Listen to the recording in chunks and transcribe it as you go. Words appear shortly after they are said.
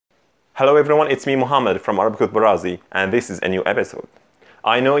Hello everyone, it's me Muhammad from Muhammad Barazy, and this is a new episode.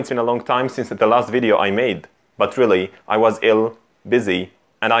 I know it's been a long time since the last video I made, but really, I was ill, busy,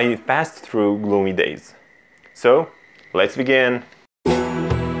 and I passed through gloomy days. So, let's begin.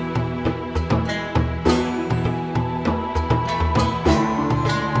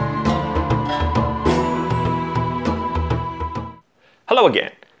 Hello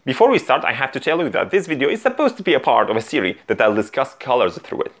again. Before we start, I have to tell you that this video is supposed to be a part of a series that I'll discuss colors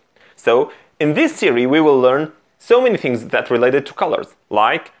through it. So, in this series, we will learn so many things that related to colors,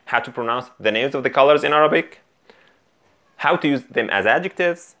 like how to pronounce the names of the colors in Arabic, how to use them as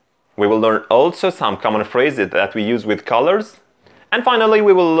adjectives. We will learn also some common phrases that we use with colors. And finally,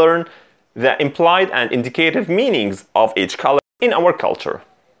 we will learn the implied and indicative meanings of each color in our culture.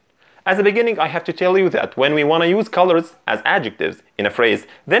 As a beginning, I have to tell you that when we want to use colors as adjectives in a phrase,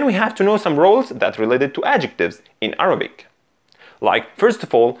 then we have to know some rules that related to adjectives in Arabic. Like, first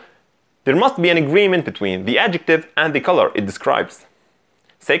of all, there must be an agreement between the adjective and the color it describes.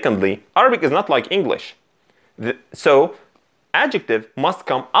 Secondly, Arabic is not like English. So, adjective must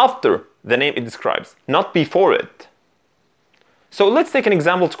come after the name it describes, not before it. So let's take an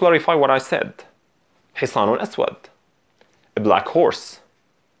example to clarify what I said. حصان أسود, a black horse.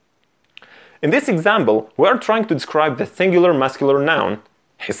 In this example, we are trying to describe the singular masculine noun,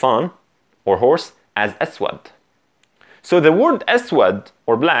 حصان, or horse, as أسود. So the word أسود,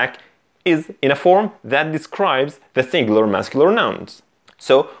 or black, is in a form that describes the singular masculine nouns.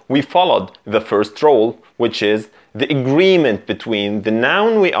 So we followed the first rule, which is the agreement between the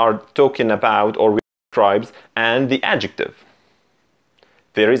noun we are talking about or describes and the adjective.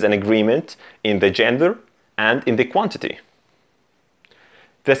 There is an agreement in the gender and in the quantity.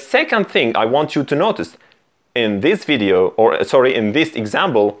 The second thing I want you to notice in this video, in this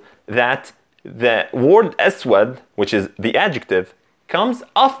example, that the word أسود, which is the adjective, comes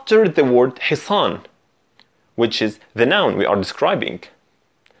after the word حصان, which is the noun we are describing,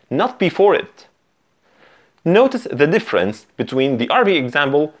 not before it. Notice the difference between the Arabic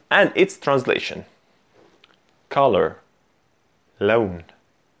example and its translation. Color, لون,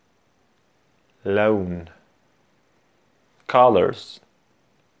 لون. Colors,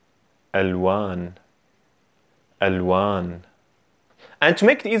 ألوان, ألوان. And to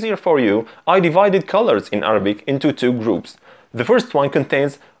make it easier for you, I divided colors in Arabic into two groups. The first one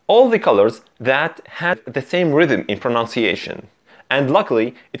contains all the colors that have the same rhythm in pronunciation. And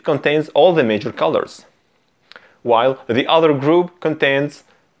luckily, it contains all the major colors. While the other group contains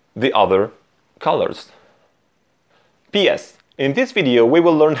the other colors. P.S. In this video, we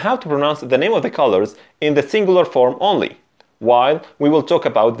will learn how to pronounce the name of the colors in the singular form only, while we will talk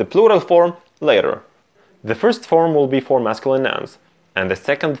about the plural form later. The first form will be for masculine nouns, and the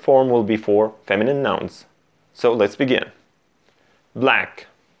second form will be for feminine nouns. So let's begin. Black,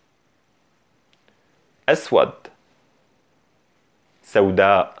 أسود,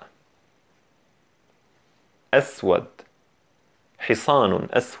 سوداء, أسود, حصان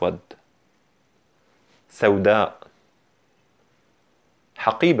أسود, سوداء,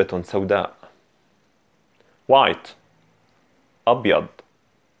 حقيبة سوداء. White, أبيض,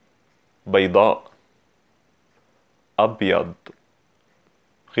 بيضاء, أبيض,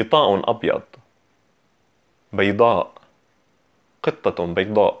 غطاء أبيض, بيضاء, قطة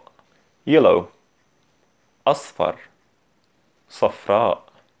بيضاء. Yellow, أصفر, صفراء,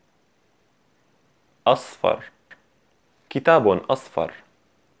 أصفر, كتاب أصفر,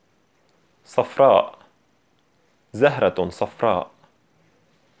 صفراء, زهرة صفراء.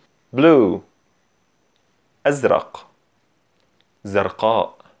 Blue, أزرق,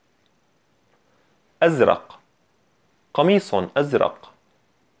 زرقاء, أزرق, قميص أزرق,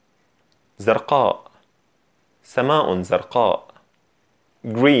 زرقاء, سماء زرقاء.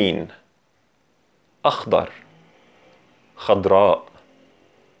 Green, أخضر, خضراء,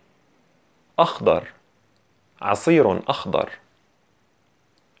 أخضر, عصير أخضر,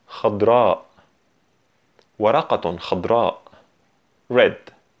 خضراء, ورقة خضراء.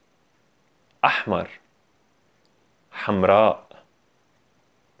 Red, أحمر, حمراء,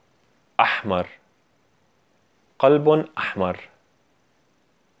 أحمر, قلب أحمر,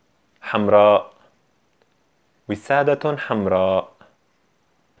 حمراء, وسادة حمراء.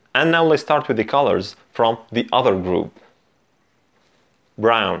 And now let's start with the colors from the other group.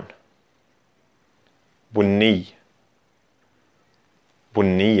 Brown, بني,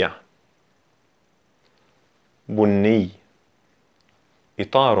 بنية, بني,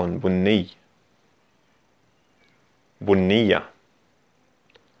 إطار بني, بنية,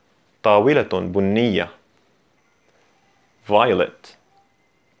 طاولة بنية. Violet,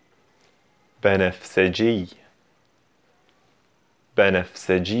 بنفسجي,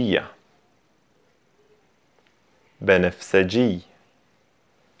 بنفسجية. بنفسجي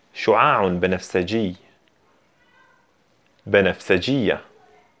شعاع بنفسجي بنفسجية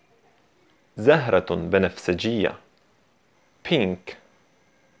زهرة بنفسجية pink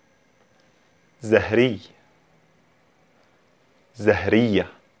زهري زهرية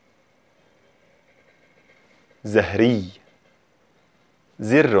زهري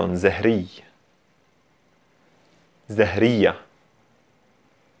زر زهري زهرية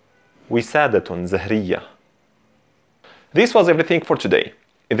وسادة زهرية. This was everything for today.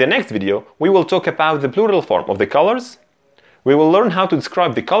 In the next video, we will talk about the plural form of the colors. We will learn how to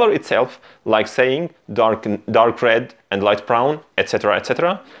describe the color itself, like saying dark red and light brown, etc.,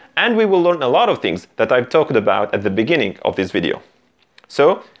 etc. And we will learn a lot of things that I've talked about at the beginning of this video.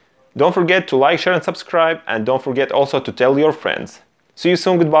 So, don't forget to like, share and subscribe, and don't forget also to tell your friends. See you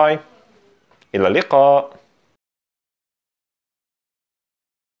soon, goodbye. إلى اللقاء.